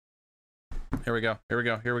Here we go. Here we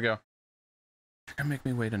go. Here we go. You're gonna make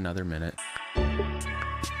me wait another minute.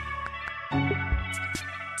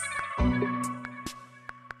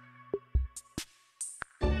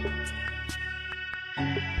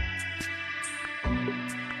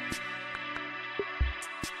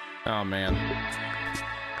 Oh man.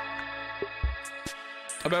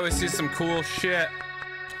 I bet we see some cool shit.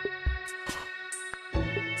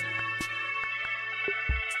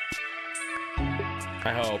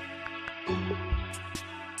 I hope.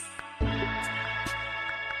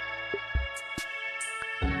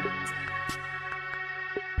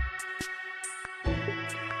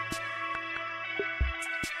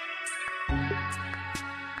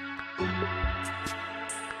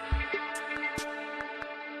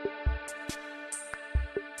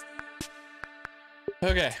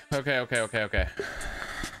 Okay.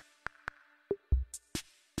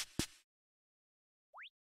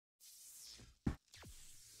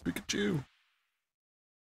 Pikachu.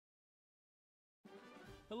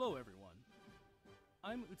 Hello everyone.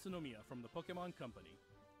 I'm Utsunomiya from the Pokémon Company.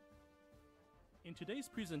 In today's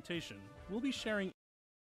presentation, we'll be sharing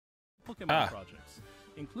Pokémon projects,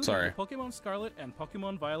 including the Pokémon Scarlet and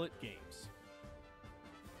Pokémon Violet games.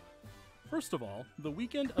 First of all, the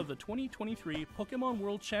weekend of the 2023 Pokémon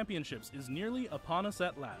World Championships is nearly upon us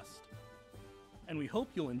at last. And we hope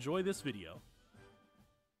you'll enjoy this video.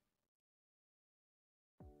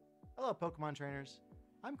 Hello Pokemon trainers,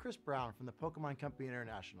 I'm Chris Brown from the Pokemon Company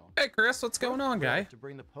International. Hey Chris, what's going on, guy? To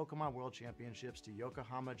bring the Pokemon World Championships to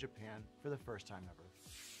Yokohama, Japan for the first time ever.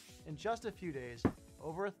 In just a few days,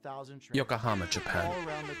 over 1,000 trainers Yokohama, Japan. all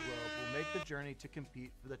around the globe will make the journey to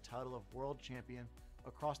compete for the title of World Champion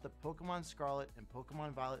across the Pokemon Scarlet and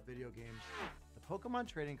Pokemon Violet video games, the Pokemon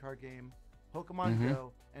trading card game, Pokemon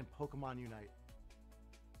Go, and Pokemon Unite.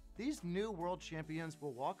 These new world champions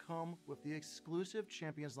will walk home with the exclusive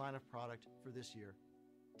Champions line of product for this year.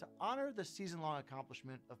 To honor the season-long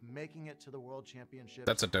accomplishment of making it to the World Championship,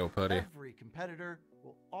 That's a dope hoodie. Every competitor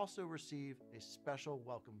will also receive a special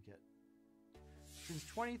welcome kit. Since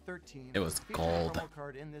 2013, It was the featured gold. promo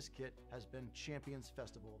card in this kit has been Champions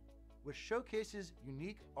Festival, which showcases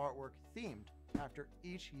unique artwork themed after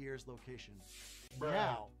each year's location.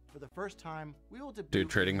 Now, for the first time, we will debut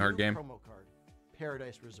trading a card new game. promo card,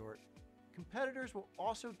 Paradise Resort. Competitors will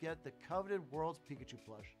also get the coveted World's Pikachu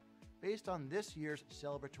plush, based on this year's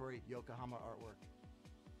celebratory Yokohama artwork.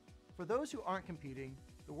 For those who aren't competing,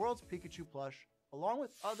 the World's Pikachu plush, along with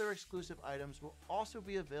other exclusive items, will also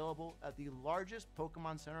be available at the largest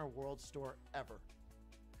Pokemon Center World store ever.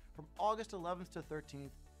 From August 11th to 13th,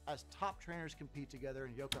 as top trainers compete together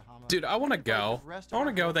in Yokohama. Dude, I want to go. I want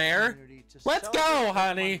to go there. To Let's go, celebrate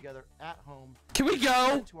honey. together at home. Can we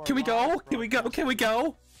go? Can we go? Can we go? Can we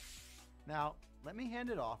go? Now, let me hand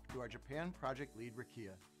it off to our Japan project lead,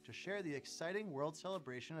 Rikia, to share the exciting World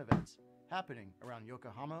Celebration events happening around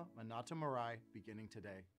Yokohama Minato Mirai beginning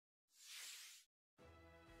today.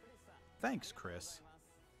 Thanks, Chris.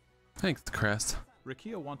 Thanks, Chris.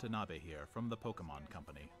 Rikia Watanabe here from the Pokemon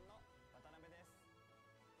Company.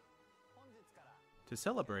 To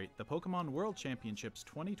celebrate the Pokemon World Championships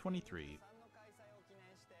 2023,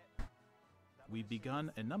 we've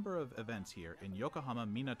begun a number of events here in Yokohama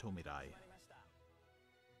Minato Mirai.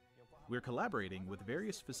 We're collaborating with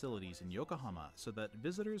various facilities in Yokohama so that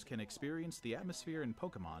visitors can experience the atmosphere and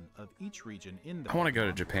Pokemon of each region in the I want to go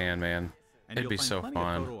to Pokemon Japan, man. and It'd you'll be find so plenty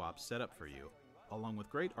fun. of photo ops set up for you, along with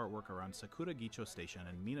great artwork around Sakura Gicho Station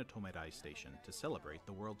and Minato Mirai Station to celebrate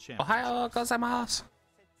the World Championship. Ohio gozaimasu.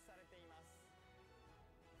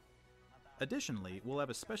 Additionally, we'll have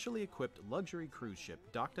a specially equipped luxury cruise ship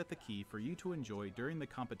docked at the quay for you to enjoy during the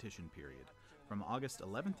competition period. From August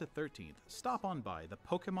 11th to 13th, stop on by the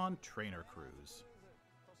Pokémon Trainer Cruise.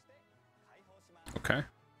 Okay.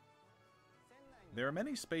 There are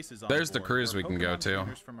many spaces on There's the board cruise where we can go Pokémon to.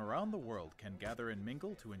 trainers from around the world can gather and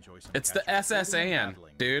mingle to enjoy some It's the casual trading and SSN,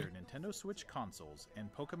 battling dude. with their Nintendo Switch consoles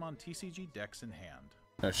and Pokemon TCG decks in hand.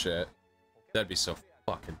 No shit. That'd be so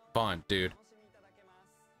fucking fun, dude.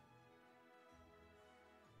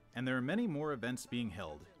 And there are many more events being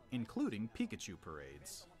held, including Pikachu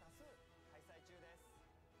parades.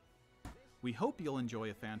 We hope you'll enjoy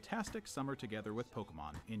a fantastic summer together with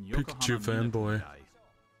Pokemon in Yokohama Pikachu Minato fanboy. Mirai.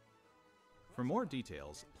 For more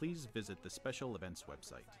details, please visit the special events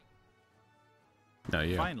website. No,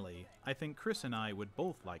 yeah. Finally, I think Chris and I would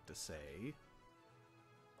both like to say...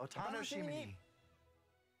 Otanoshimi.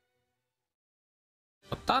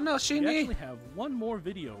 We Otanoshimi. actually have one more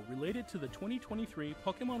video related to the 2023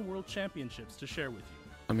 Pokemon World Championships to share with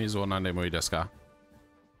you. Amizu nande mo ii desu ka?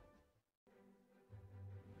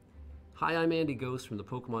 Hi, I'm Andy Ghost from the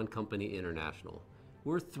Pokemon Company International.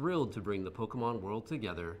 We're thrilled to bring the Pokemon world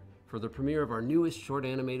together for the premiere of our newest short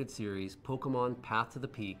animated series, Pokemon Path to the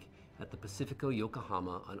Peak, at the Pacifico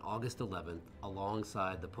Yokohama on August 11th,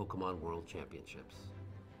 alongside the Pokemon World Championships.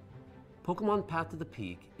 Pokemon Path to the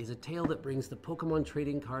Peak is a tale that brings the Pokemon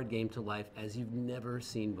trading card game to life as you've never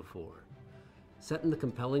seen before. Set in the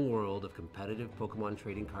compelling world of competitive Pokemon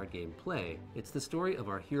trading card game play, it's the story of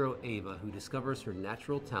our hero Ava, who discovers her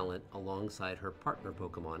natural talent alongside her partner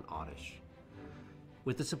Pokemon Oddish.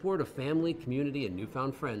 With the support of family, community, and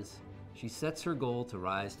newfound friends, she sets her goal to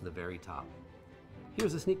rise to the very top.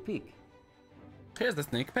 Here's a sneak peek. Here's the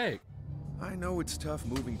sneak peek. I know it's tough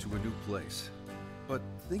moving to a new place, but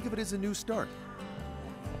think of it as a new start.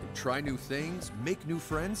 Try new things, make new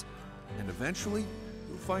friends, and eventually,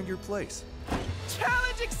 you'll find your place.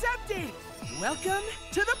 Challenge accepted! Welcome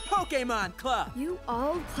to the Pokémon Club! You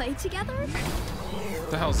all play together? What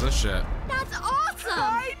the hell's this shit? That's awesome!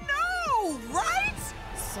 I know, right?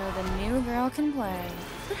 So the new girl can play.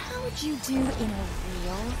 But how would you do in a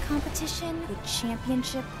real competition with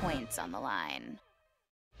championship points on the line?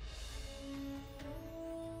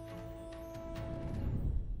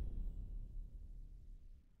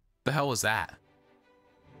 The hell was that?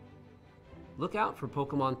 Look out for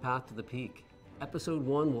Pokemon Path to the Peak. Episode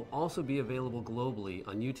 1 will also be available globally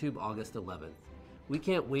on YouTube August 11th. We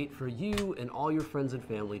can't wait for you and all your friends and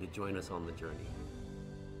family to join us on the journey.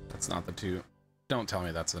 That's not the two. Don't tell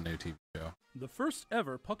me that's the new TV show. The first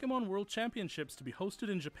ever Pokemon World Championships to be hosted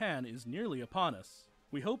in Japan is nearly upon us.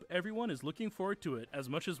 We hope everyone is looking forward to it as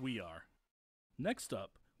much as we are. Next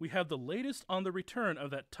up, we have the latest on the return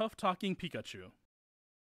of that tough-talking Pikachu.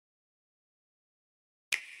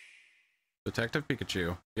 Detective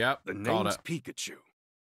Pikachu. Yep, The called name's it. Pikachu,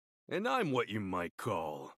 and I'm what you might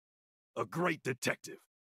call a great detective.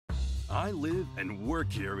 I live and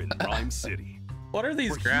work here in Rhyme City. What are these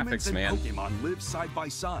where graphics, humans and man? Pokemon live side by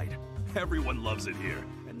side. Everyone loves it here,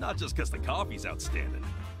 and not just because the coffee's outstanding.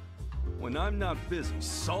 When I'm not busy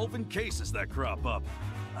solving cases that crop up,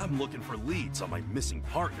 I'm looking for leads on my missing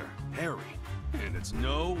partner, Harry. And it's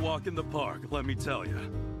no walk in the park, let me tell you.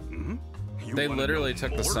 You They wanna literally know took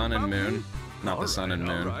the more Sun and about Moon. me? Not the Sun and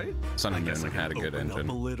Moon. Alright. Sun and I guess Moon I had a can good open up engine.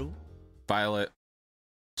 a little. Violet,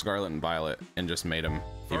 Scarlet and Violet, and just made them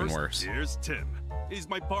even First, worse. Here's Tim. He's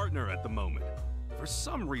my partner at the moment. For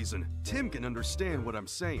some reason, Tim can understand what I'm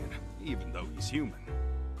saying, even though he's human.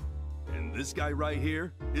 And this guy right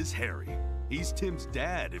here is Harry. He's Tim's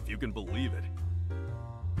dad, if you can believe it.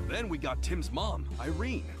 Then we got Tim's mom,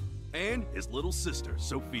 Irene, and his little sister,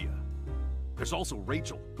 Sophia. There's also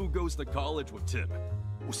Rachel, who goes to college with Tim.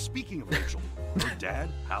 Well, speaking of Rachel, her dad,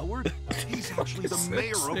 Howard, he's actually the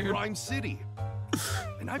mayor of Rhyme City.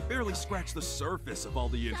 And I barely scratched the surface of all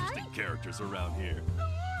the interesting characters around here.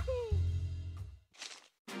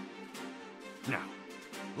 Now,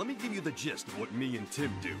 let me give you the gist of what me and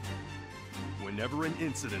Tim do. Whenever an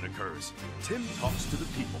incident occurs, Tim talks to the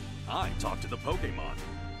people, I talk to the Pokémon,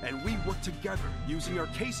 and we work together using our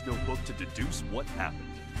case notebook to deduce what happened.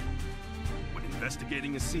 When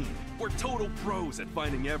investigating a scene, we're total pros at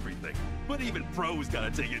finding everything, but even pros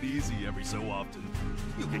gotta take it easy every so often.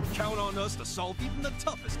 You can count on us to solve even the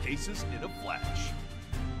toughest cases in a flash.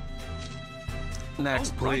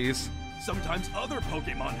 Next, Oh, right. please. Sometimes other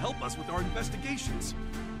Pokémon help us with our investigations.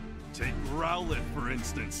 Take Rowlet, for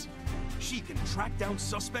instance. She can track down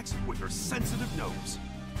suspects with her sensitive nose.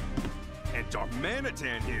 And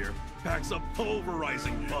Darmanitan here packs a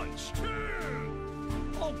pulverizing punch.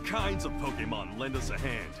 All kinds of Pokémon lend us a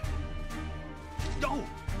hand. Oh,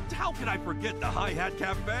 how could I forget the Hi-Hat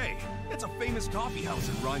Cafe? It's a famous coffee house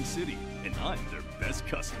in Rhyme City, and I'm their best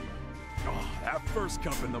customer. Oh, that first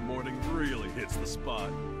cup in the morning really hits the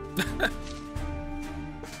spot.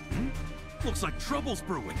 Looks like trouble's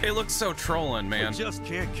brewing. It looks so trolling, man. We just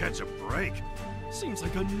can't catch a break. Seems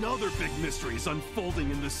like another big mystery is unfolding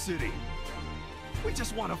in the city. We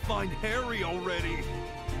just want to find Harry already.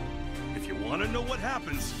 If you want to know what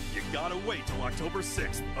happens, you gotta wait till October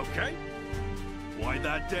 6th, okay? Why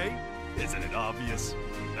that day? Isn't it obvious?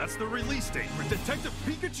 That's the release date for Detective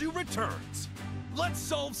Pikachu Returns. Let's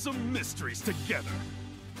solve some mysteries together.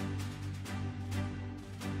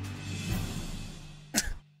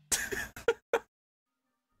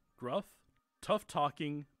 Gruff,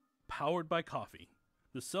 tough-talking, powered by coffee.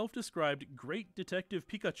 The self-described Great Detective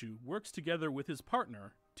Pikachu works together with his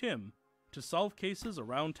partner, Tim, to solve cases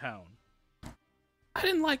around town. I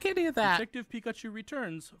didn't like any of that. Detective Pikachu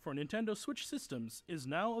Returns for Nintendo Switch systems is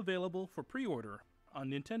now available for pre-order on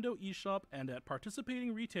Nintendo eShop and at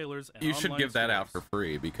participating retailers and You should online give that out for stores.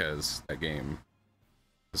 free because that game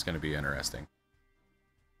is going to be interesting.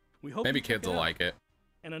 We hope Maybe you check kids it will out. like it.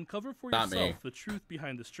 and uncover for Not yourself me. the truth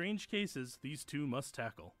behind the strange cases these two must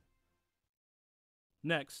tackle.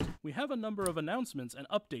 Next, we have a number of announcements and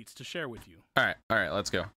updates to share with you. All right, let's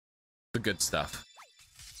go. The good stuff.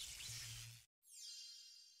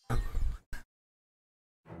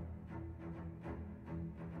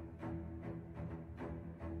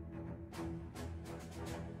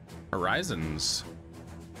 Horizons.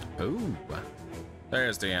 Ooh.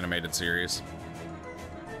 There's the animated series.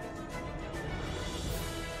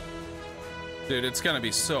 Dude, it's gonna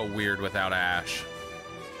be so weird without Ash.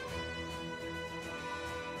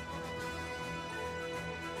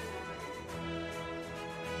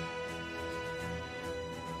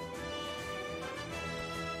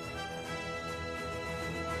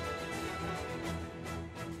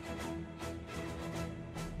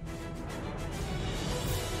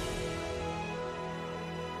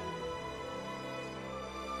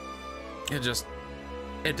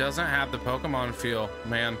 It doesn't have the Pokemon feel,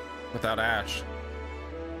 man, without Ash.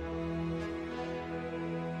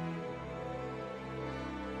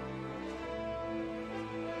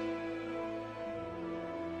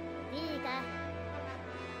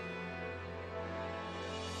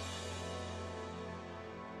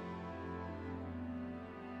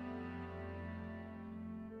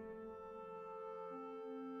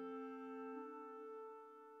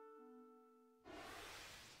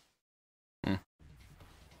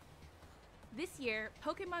 This year,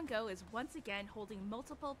 Pokémon Go is once again holding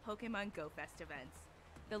multiple Pokémon Go Fest events.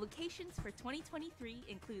 The locations for 2023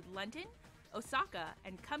 include London, Osaka,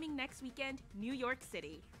 and coming next weekend, New York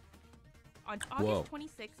City. On August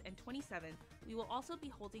 26th and 27th, we will also be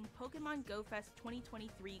holding Pokémon Go Fest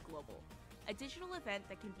 2023 Global, a digital event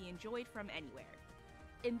that can be enjoyed from anywhere.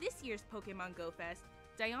 In this year's Pokémon Go Fest,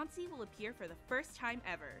 Diancie will appear for the first time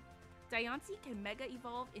ever. Diancie can Mega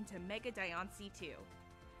Evolve into Mega Diancie 2.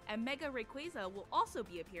 And Mega Rayquaza will also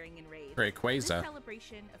be appearing in raids. Rayquaza. This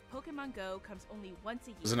celebration of Pokemon Go comes only once a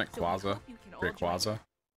year. Isn't it so we Quaza? hope you can all join Rayquaza. us.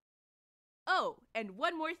 Oh, and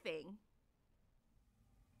one more thing.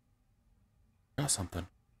 Oh, something.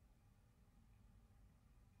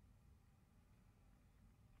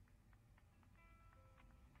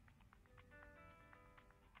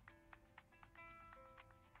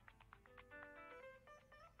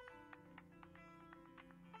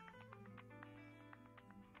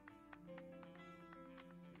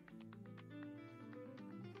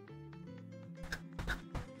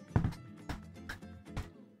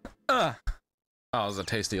 Oh, it was a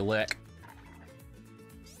tasty lick.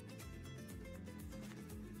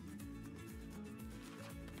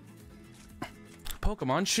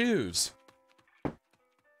 Pokemon shoes.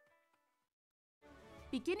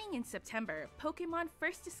 Beginning in September, Pokemon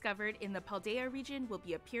first discovered in the Paldea region will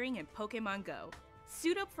be appearing in Pokemon Go.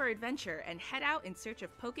 Suit up for adventure and head out in search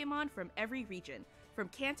of Pokemon from every region, from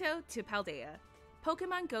Kanto to Paldea.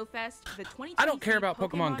 Pokemon Go Fest, the 2023 I don't care about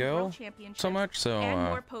Pokemon Go World Championships, so much, so and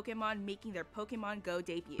more Pokemon making their Pokemon Go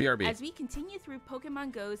debut. BRB. As we continue through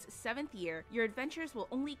Pokemon Go's 7th year, your adventures will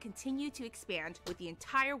only continue to expand with the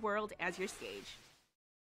entire world as your stage.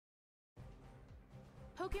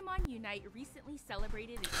 Pokemon Unite recently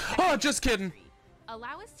celebrated its Oh, 2nd just kidding. anniversary.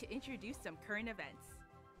 Allow us to introduce some current events.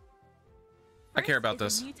 I care about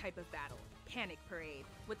First is this. a new type of battle, Panic Parade.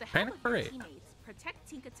 With the help Panic of your Parade. teammates, protect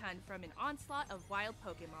Tinkaton from an onslaught of wild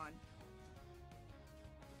Pokemon.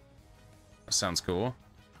 Sounds cool.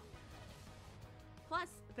 Plus,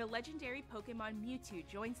 the legendary Pokemon Mewtwo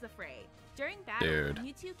joins the fray. During battle, Dude.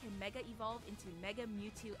 Mewtwo can Mega Evolve into Mega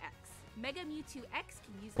Mewtwo X. Mega Mewtwo X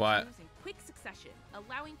can use What? its moves in quick succession,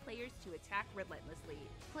 allowing players to attack relentlessly.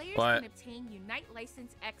 Players What? can obtain Unite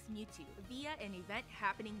License X Mewtwo via an event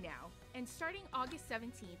happening now. And starting August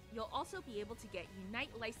 17th, you'll also be able to get Unite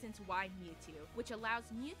License Y Mewtwo, which allows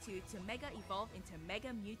Mewtwo to Mega Evolve into Mega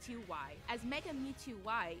Mewtwo Y. As Mega Mewtwo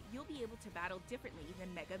Y, you'll be able to battle differently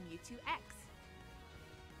than Mega Mewtwo X.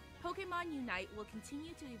 Pokemon Unite will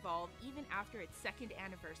continue to evolve even after its 2nd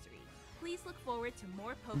anniversary. Please look forward to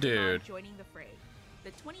more Pokemon Dude. joining the fray. The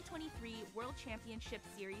 2023 World Championship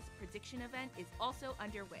Series prediction event is also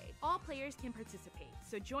underway. All players can participate,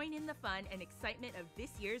 so join in the fun and excitement of this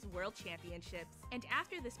year's World Championships. And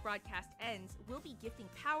after this broadcast ends, we'll be gifting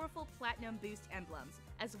powerful Platinum Boost emblems,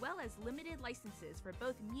 as well as limited licenses for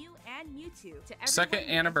both Mew and Mewtwo to everyone 2nd who enters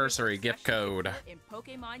anniversary the gift special code. in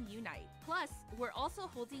Pokemon Unite. Plus, we're also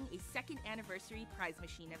holding a 2nd anniversary prize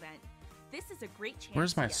machine event. This is a great chance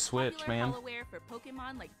Where's my to get Switch, popular man? Hollowware for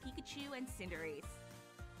Pokemon like Pikachu and Cinderace.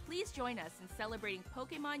 Please join us in celebrating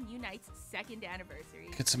Pokemon Unite's 2nd anniversary.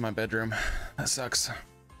 It's in my bedroom. That sucks.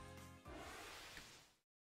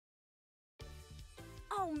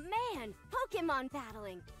 Oh man, Pokemon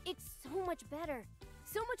battling! It's so much better.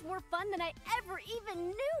 So much more fun than I ever even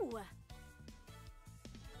knew!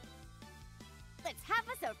 Let's have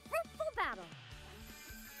us a fruitful battle!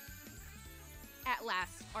 At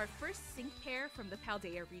last, our first sync pair from the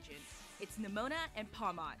Paldea region. It's Nemona and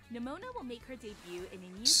Palmont. Nemona will make her debut in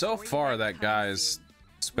a new So story far, event that coming guy's soon.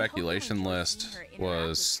 speculation We hope you'll enjoy list seeing her interact with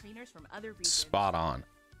was trainers from other regions. spot on.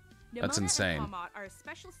 That's Nemona insane. and Palmont are a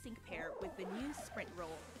special sync pair with the new sprint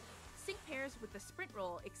roll. Sync pairs with the sprint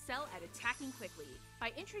roll excel at attacking quickly.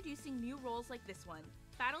 By introducing new roles like this one,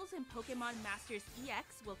 battles in Pokémon Masters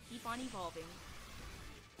EX will keep on evolving.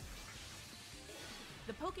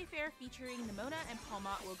 The Pokefair featuring Nemona and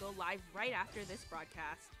Palmont will go live right after this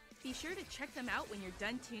broadcast. Be sure to check them out when you're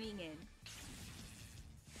done tuning in.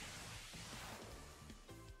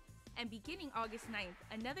 And beginning August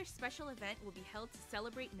 9th, another special event will be held to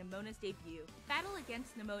celebrate Nemona's debut. Battle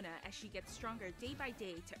against Nemona as she gets stronger day by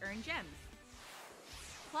day to earn gems.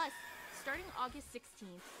 Plus, starting August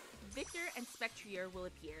 16th, Victor and Spectrier will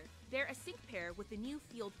appear. They're a sync pair with the new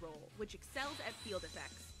field roll, which excels at field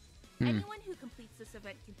effects. Anyone who completes this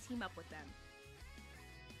event can team up with them.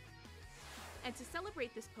 And to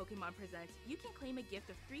celebrate this Pokemon Present, you can claim a gift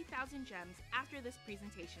of 3,000 gems after this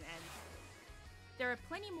presentation ends. There are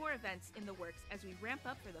plenty more events in the works as we ramp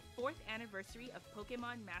up for the 4th anniversary of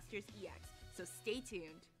Pokémon Masters EX, so stay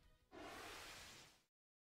tuned.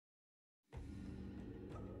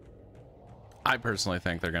 I personally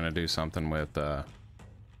think they're gonna do something with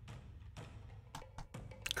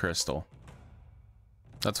Crystal.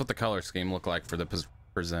 That's what the color scheme looked like for the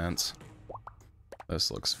presents.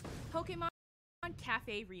 This looks... Pokémon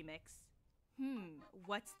Cafe Remix.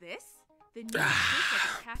 What's this? The new twist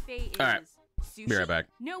at the cafe is Alright, sushi? be right back.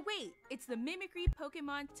 No, wait! It's the Mimicry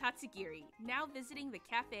Pokemon Tatsugiri, now visiting the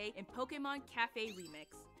cafe in Pokemon Cafe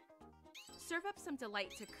Remix. Serve up some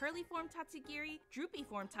delight to curly form Tatsugiri, droopy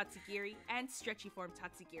form Tatsugiri, and stretchy form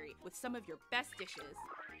Tatsugiri with some of your best dishes.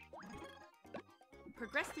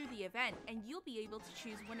 Progress through the event and you'll be able to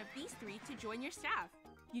choose one of these 3 to join your staff.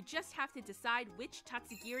 You just have to decide which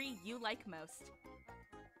Tatsugiri you like most.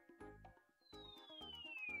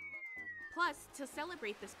 Plus, to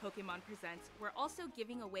celebrate this Pokemon Presents, we're also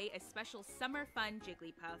giving away a special Summer Fun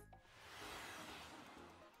Jigglypuff.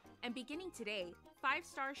 And beginning today,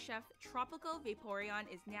 5-star chef Tropical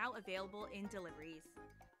Vaporeon is now available in deliveries.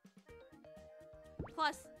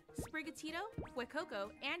 Plus, Sprigatito, Fuecoco,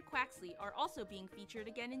 and Quaxley are also being featured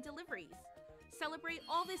again in deliveries. Celebrate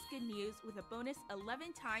all this good news with a bonus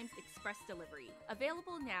 11 times express delivery,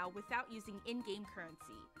 available now without using in-game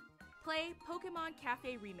currency. Play Pokemon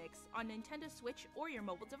Cafe Remix on Nintendo Switch or your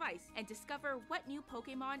mobile device and discover what new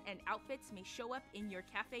Pokemon and outfits may show up in your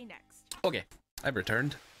cafe next. Okay, I've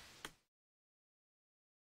returned.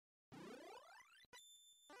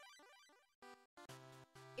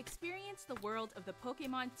 Experience the world of the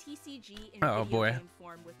Pokemon TCG in Oh, video boy. game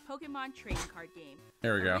form with Pokemon Trading Card Game.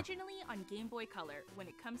 There we go. Originally on Game Boy Color when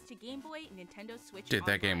it comes to Game Boy, Nintendo Switch Dude,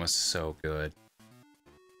 that game Online. was so good.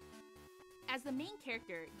 As the main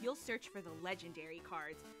character, you'll search for the legendary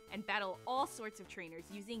cards and battle all sorts of trainers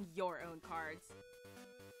using your own cards.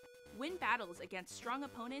 Win battles against strong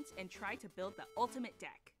opponents and try to build the ultimate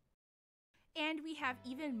deck. And we have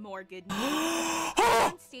even more good news.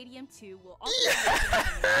 Pokemon Stadium 2 will also be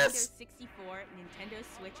available on Nintendo 64, Nintendo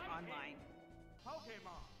Switch Online.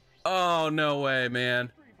 Oh, no way,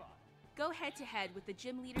 man. Go head to head with the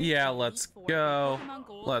gym leaders. Yeah, in let's Elite Four, go. Pokemon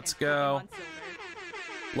Gold, Let's and go. Pokemon Silver.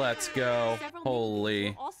 Let's go. Several Holy.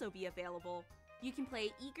 mini-games will also be available. You can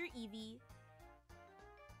play Eager Eevee,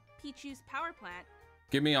 Pichu's Power Plant,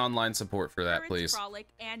 Give me online support for that, Parrot's please. Frolic,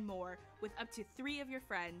 and more, with up to 3 of your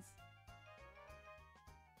friends.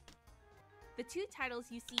 The 2 titles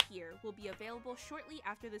you see here will be available shortly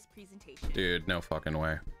after this presentation. Dude, no fucking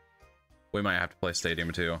way. We might have to play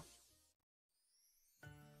Stadium 2.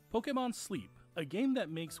 Pokemon Sleep, a game that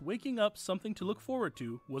makes waking up something to look forward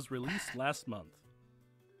to, was released last month.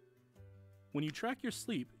 When you track your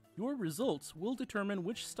sleep, your results will determine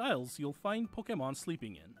which styles you'll find Pokemon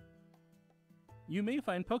sleeping in. You may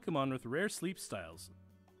find Pokemon with rare sleep styles,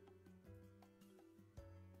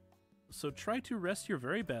 so try to rest your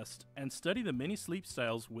very best and study the many sleep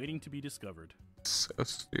styles waiting to be discovered. So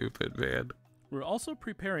stupid, man. We're also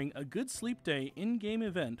preparing a Good Sleep Day in-game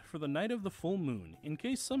event for the night of the full moon, in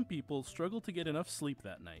case some people struggle to get enough sleep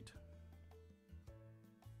that night.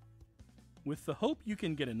 With the hope you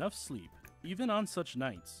can get enough sleep, even on such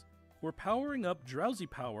nights, we're powering up Drowsy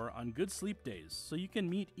Power on Good Sleep Days so you can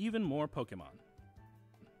meet even more Pokemon.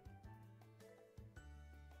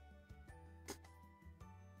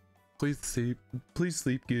 Please sleep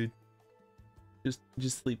good.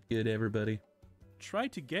 Just sleep good, everybody. Try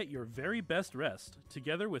to get your very best rest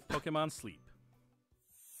together with Pokemon Sleep.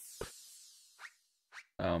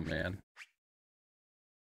 Oh man.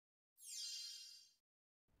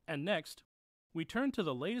 And next, we turn to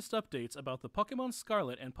the latest updates about the Pokémon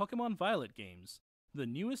Scarlet and Pokémon Violet games, the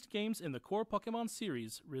newest games in the core Pokémon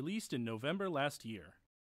series released in November last year.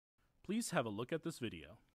 Please have a look at this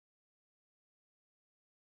video.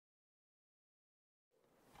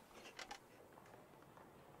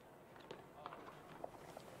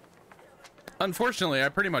 Unfortunately, I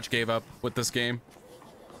pretty much gave up with this game.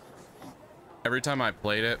 Every time I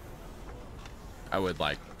played it, I would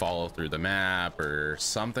like follow through the map or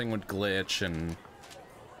something would glitch, and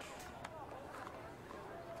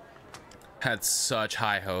had such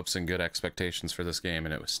high hopes and good expectations for this game,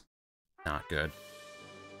 and it was not good.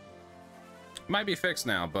 Might be fixed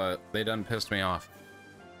now, but they done pissed me off.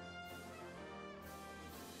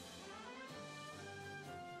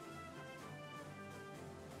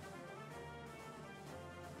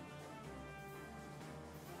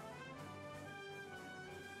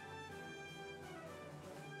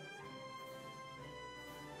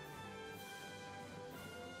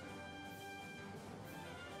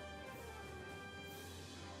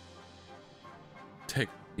 Take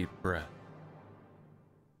a deep breath.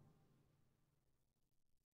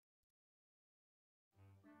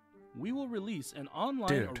 We will release an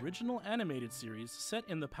online original animated series set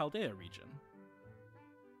in the Paldea region.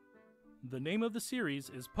 The name of the series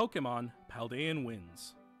is Pokemon Paldean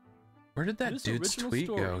Winds. Where did that dude's tweet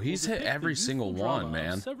go? He's hit every single one,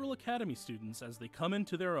 man. Several academy students as they come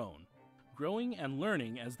into their own, growing and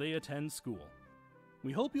learning as they attend school.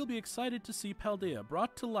 We hope you'll be excited to see Paldea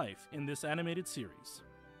brought to life in this animated series.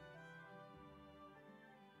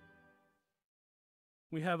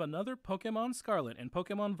 We have another Pokemon Scarlet and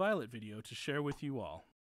Pokemon Violet video to share with you all.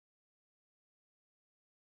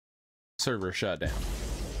 Server shut down.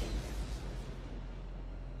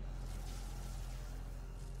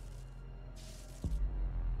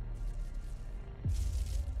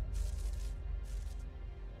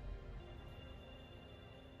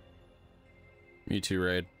 Mewtwo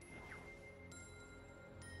raid.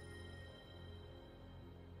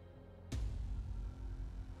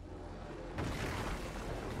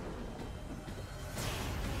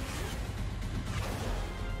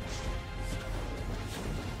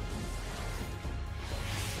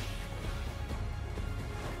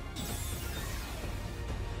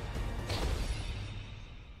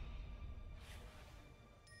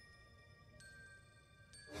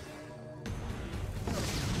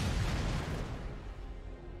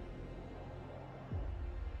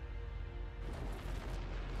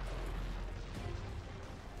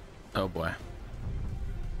 Oh boy.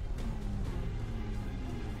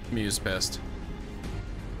 Mew's pissed.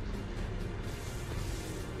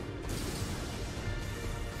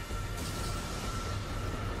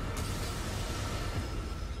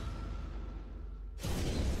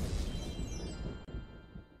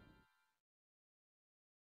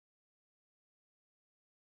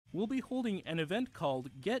 We'll be holding an event called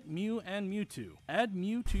Get Mew and Mewtwo. Add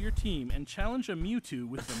Mew to your team and challenge a Mewtwo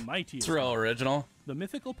with the mightiest. It's real original. The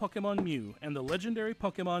mythical Pokemon Mew and the legendary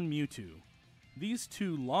Pokemon Mewtwo. These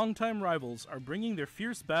two longtime rivals are bringing their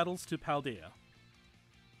fierce battles to Paldea.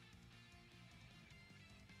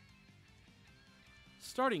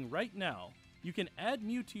 Starting right now, you can add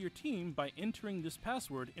Mew to your team by entering this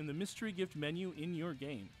password in the mystery gift menu in your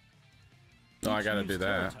game. Oh, I gotta do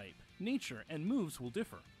that. Type, nature, and moves will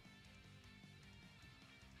differ.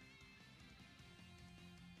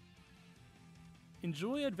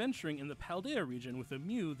 Enjoy adventuring in the Paldea region with a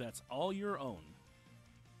Mew that's all your own.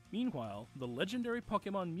 Meanwhile, the legendary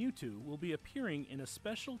Pokemon Mewtwo will be appearing in a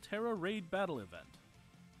special Terra Raid battle event.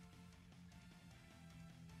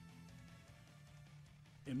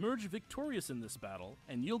 Emerge victorious in this battle,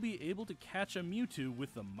 and you'll be able to catch a Mewtwo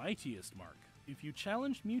with the mightiest mark. If you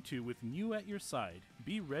challenge Mewtwo with Mew at your side,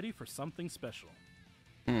 be ready for something special.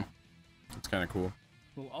 That's kind of cool.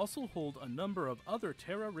 We'll also hold a number of other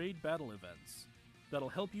Terra Raid battle events that'll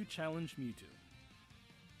help you challenge Mewtwo.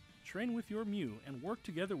 Train with your Mew and work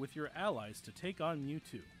together with your allies to take on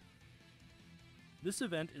Mewtwo. This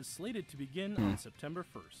event is slated to begin on September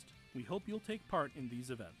 1st. We hope you'll take part in these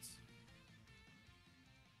events.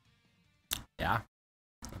 Yeah,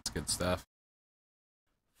 that's good stuff.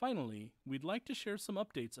 Finally, we'd like to share some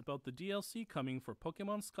updates about the DLC coming for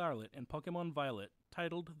Pokemon Scarlet and Pokemon Violet,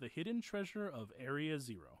 titled The Hidden Treasure of Area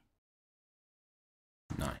Zero.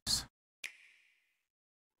 Nice.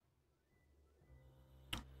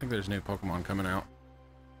 I think there's new Pokemon coming out.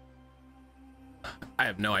 I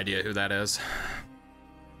have no idea who that is.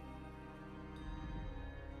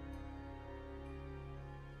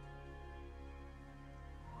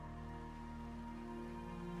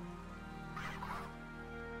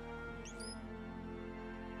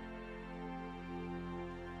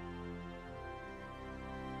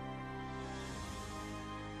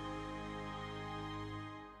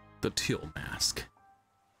 The teal mask.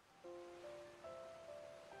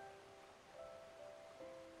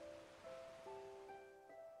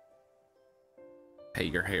 Hey,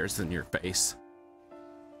 your hair's in your face.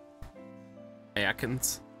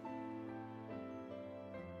 Atkins.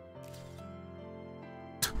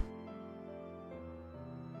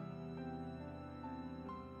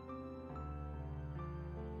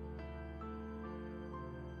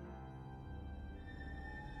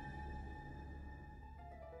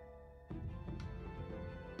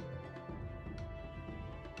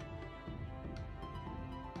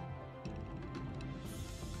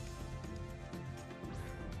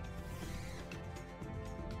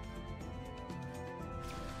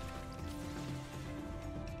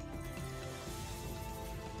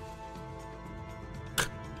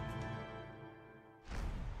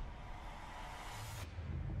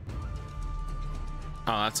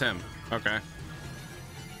 Oh, that's him. Okay.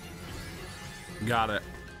 Got it.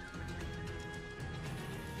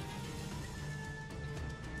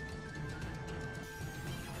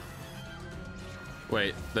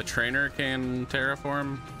 Wait, the trainer can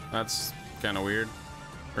terraform? That's kind of weird,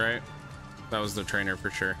 right? That was the trainer for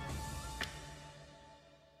sure.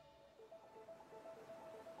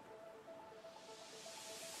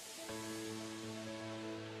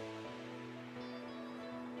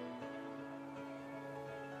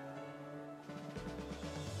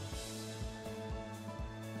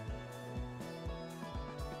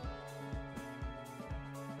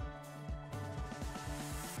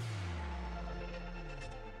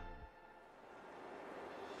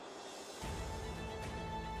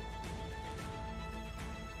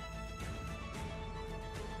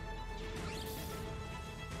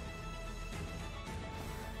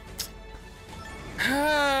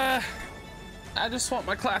 I just want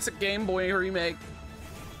my classic Game Boy remake.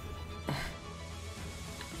 Or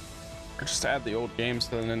just add the old games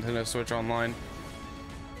to the Nintendo Switch Online.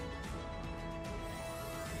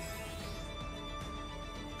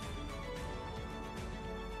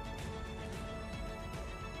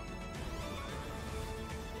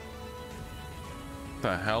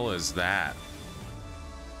 The hell is that?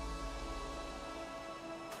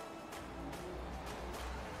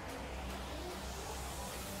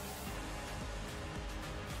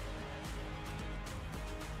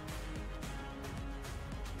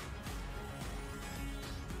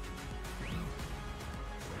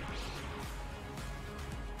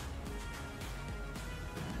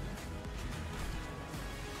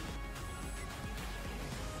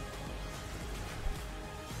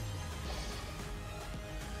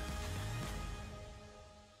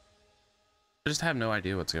 I just have no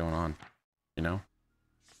idea what's going on, you know?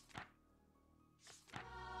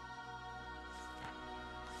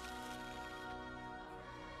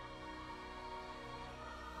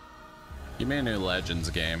 Give me a new Legends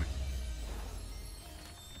game.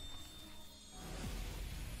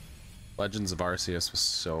 Legends of Arceus was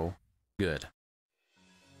so good.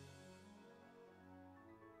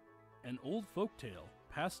 An old folktale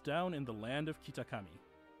passed down in the land of Kitakami.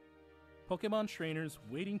 Pokémon trainers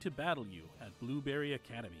waiting to battle you at Blueberry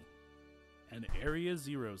Academy, and Area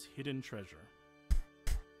Zero's hidden treasure.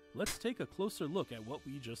 Let's take a closer look at what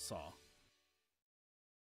we just saw.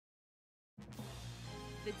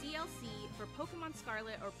 The DLC for Pokémon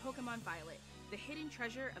Scarlet or Pokémon Violet, the hidden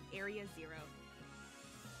treasure of Area Zero.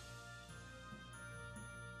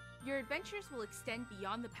 Your adventures will extend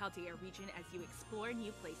beyond the Paldea region as you explore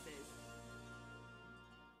new places.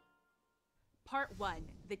 Part 1,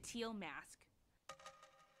 the Teal Mask.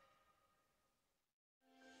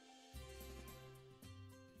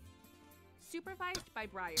 Supervised by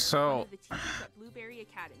Briar, one of the teachers at Blueberry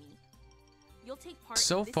Academy. You'll take part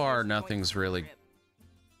So in this far, year's nothing's joint really, trip.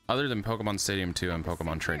 other than Pokemon Stadium 2 and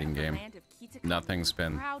Pokemon Trading Game, nothing's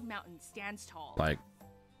been Proud Mountain stands tall. like,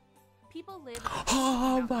 People live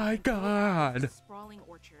oh my god! Sprawling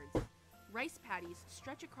orchards. Rice paddies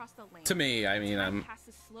stretch across the land. To me, I mean,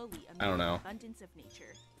 Passes slowly I don't amid know. the abundance of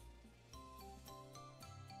nature.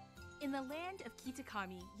 In the land of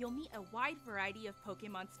Kitakami, you'll meet a wide variety of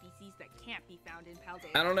Pokemon species that can't be found in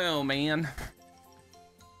Paldea. I don't know, man.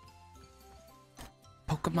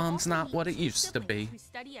 Pokemon's not what it used to be. Who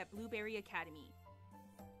study at Blueberry Academy.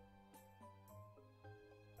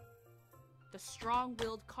 The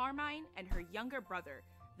strong-willed Carmine and her younger brother,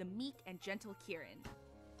 the meek and gentle Kieran.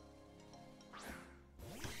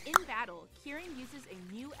 In battle, Kieran uses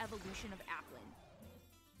a new evolution of Applin.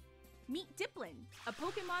 Meet Diplin, a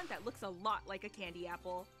Pokemon that looks a lot like a candy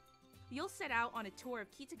apple. You'll set out on a tour of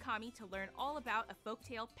Kitakami to learn all about a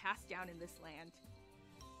folktale passed down in this land.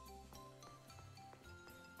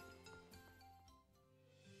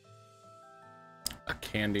 A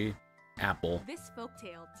candy, apple. This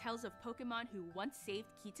folktale tells of Pokemon who once saved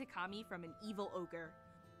Kitakami from an evil ogre.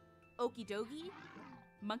 Okidogi,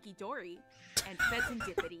 Monkey Dory, and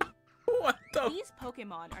Pheasantipity. What the? These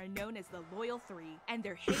Pokemon are known as the Loyal Three, and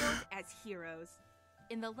they're hailed as heroes.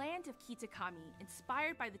 In the land of Kitakami,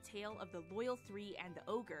 inspired by the tale of the Loyal Three and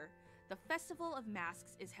the Ogre, the Festival of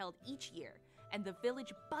Masks is held each year, and the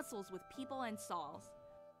village bustles with people and stalls.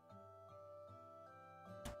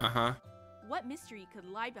 Uh-huh. What mystery could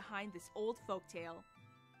lie behind this old folktale?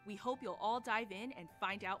 We hope you'll all dive in and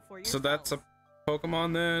find out for yourselves. So that's a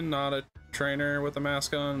Pokemon then, not a trainer with a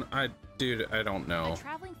mask on? Dude, I don't know. A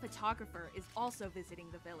traveling photographer is also visiting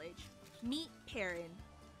the village. Meet Perrin.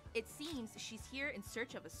 It seems she's here in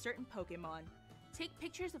search of a certain Pokemon. Take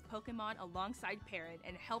pictures of Pokemon alongside Perrin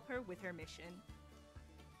and help her with her mission.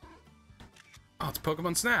 Oh, it's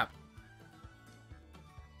Pokemon Snap.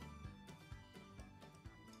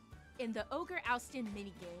 In the Ogre Oustin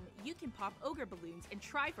minigame, you can pop Ogre balloons and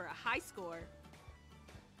try for a high score.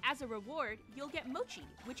 As a reward, you'll get Mochi,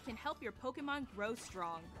 which can help your Pokemon grow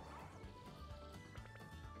strong.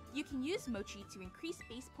 You can use Mochi to increase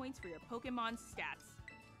base points for your Pokemon's stats.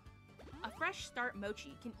 A fresh start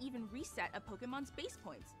Mochi can even reset a Pokemon's base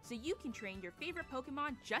points, so you can train your favorite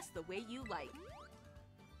Pokemon just the way you like.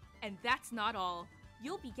 And that's not all.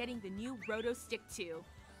 You'll be getting the new Roto Stick too.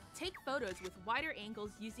 Take photos with wider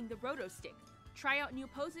angles using the Roto Stick, try out new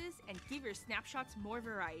poses, and give your snapshots more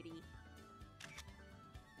variety.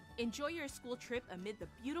 Enjoy your school trip amid the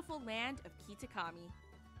beautiful land of Kitakami.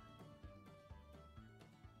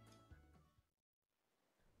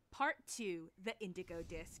 Part 2, the Indigo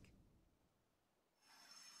Disc.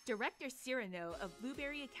 Director Cyrano of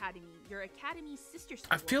Blueberry Academy, your academy's sister school.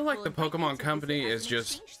 I feel like the Pokemon Company is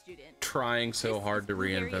just trying so hard to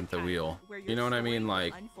reinvent the wheel. You know what I mean?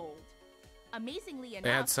 Like, amazingly enough,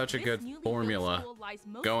 they had such a good formula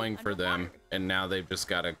going for them, and now they've just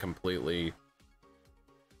got to completely...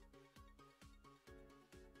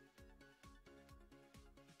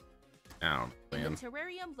 In the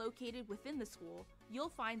terrarium located within the school, you'll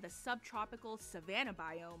find the subtropical savanna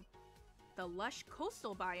biome, the lush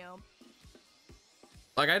coastal biome,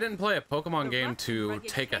 like, I didn't play a Pokemon game to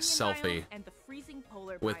take a selfie and the freezing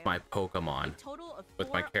polar with biome. my Pokemon, A total of with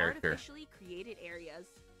 4 my character. artificially created areas.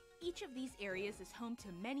 Each of these areas is home to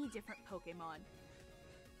many different Pokemon.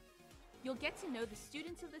 You'll get to know the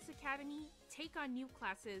students of this academy, take on new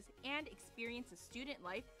classes, and experience a student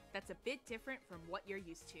life that's a bit different from what you're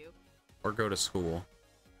used to. Or go to school.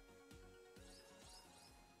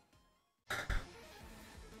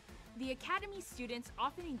 The Academy students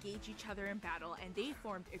often engage each other in battle, and they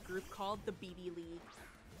formed a group called the BB League.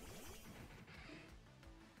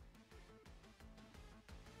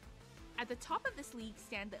 At the top of this league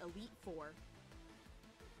stand the Elite Four.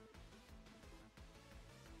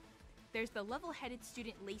 There's the level-headed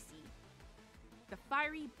student Lacey, the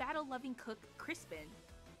fiery, battle-loving cook Crispin,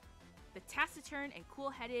 the taciturn and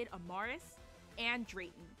cool-headed Amaris, and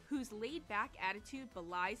Drayton, whose laid-back attitude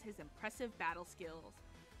belies his impressive battle skills.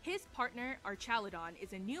 His partner, Archaludon,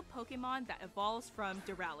 is a new Pokemon that evolves from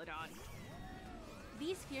Duraludon.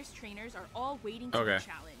 These fierce trainers are all waiting to be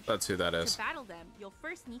challenged. That's who that is. To battle them, you'll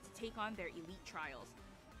first need to take on their elite trials.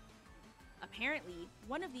 Apparently,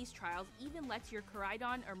 one of these trials even lets your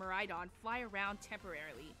Koraidon or Miraidon fly around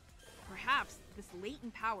temporarily. Perhaps this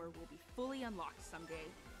latent power will be fully unlocked someday.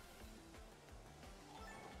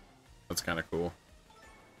 That's kind of cool.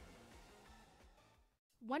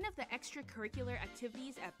 One of the extracurricular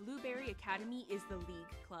activities at Blueberry Academy is the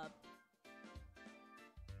League Club.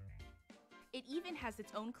 It even has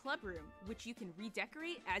its own club room, which you can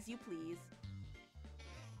redecorate as you please.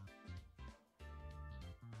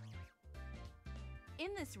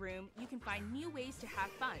 In this room, you can find new ways to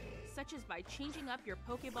have fun, such as by changing up your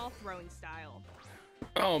Pokeball throwing style.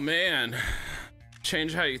 Oh man,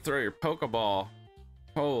 change how you throw your Pokeball.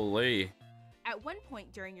 Holy. At one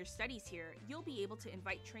point during your studies here, you'll be able to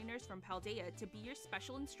invite trainers from Paldea to be your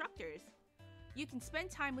special instructors. You can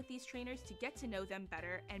spend time with these trainers to get to know them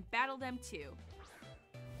better and battle them too.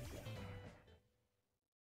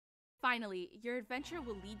 Finally, your adventure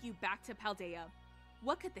will lead you back to Paldea.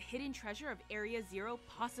 What could the hidden treasure of Area Zero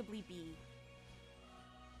possibly be?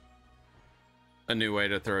 A new way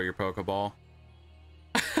to throw your Pokeball.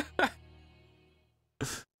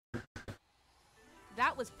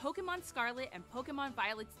 That was Pokemon Scarlet and Pokemon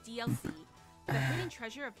Violet's DLC, The Hidden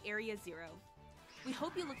Treasure of Area Zero. We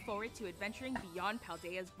hope you look forward to adventuring beyond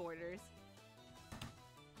Paldea's borders.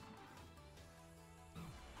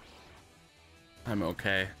 I'm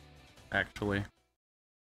okay, actually.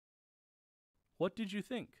 What did you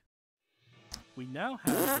think? We now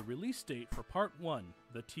have the release date for Part 1,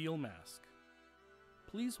 The Teal Mask.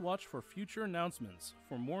 Please watch for future announcements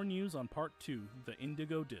for more news on Part 2, The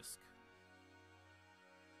Indigo Disc.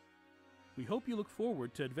 We hope you look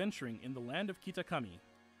forward to adventuring in the land of Kitakami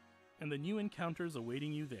and the new encounters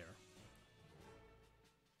awaiting you there.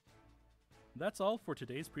 That's all for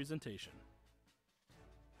today's presentation.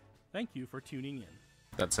 Thank you for tuning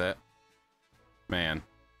in. That's it. Man,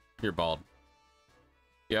 you're bald.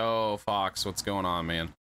 Yo, Fox, what's going on,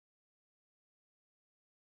 man?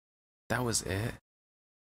 That was it?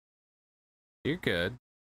 You're good.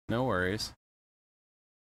 No worries.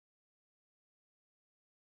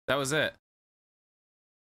 That was it.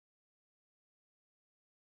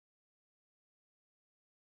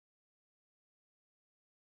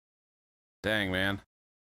 Dang, man.